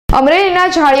અમરેલીના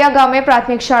ઝાડિયા ગામે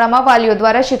પ્રાથમિક શાળામાં વાલીઓ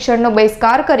દ્વારા શિક્ષણનો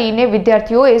બહિષ્કાર કરીને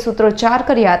વિદ્યાર્થીઓએ સૂત્રોચ્ચાર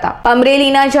કર્યા હતા।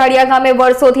 અમરેલીના ઝાડિયા ગામે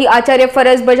વર્ષોથી આચાર્ય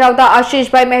ફરજ બજાવતા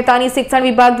આશીષભાઈ મહેતાની શિક્ષણ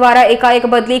વિભાગ દ્વારા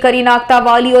એકાએક બદલી કરી નાખતા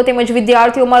વાલીઓ તેમજ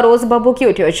વિદ્યાર્થીઓમાં રોષ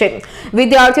ભભૂકી ઉઠ્યો છે।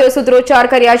 વિદ્યાર્થીઓએ સૂત્રોચ્ચાર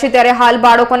કર્યા છે ત્યારે હાલ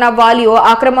બાળકોના વાલીઓ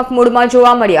આક્રમક મૂડમાં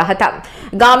જોવા મળ્યા હતા।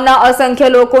 ગામના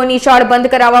અસંખ્ય લોકો નિશાળ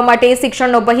બંધ કરાવવા માટે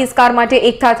શિક્ષણનો બહિષ્કાર માટે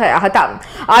એકઠા થયા હતા।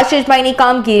 આશીષભાઈની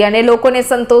કામગીરી અને લોકોને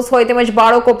સંતોષ હોય તેમજ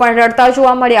બાળકો પણ રડતા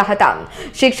જોવા મળ્યા હતા।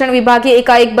 શિક્ષણ વિભાગે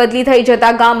એકાએક બદલી થઈ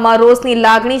જતા ગામમાં રોષની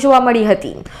લાગણી જોવા મળી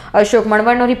હતી। અશોક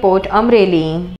મણવરનો રિપોર્ટ, અમરેલી।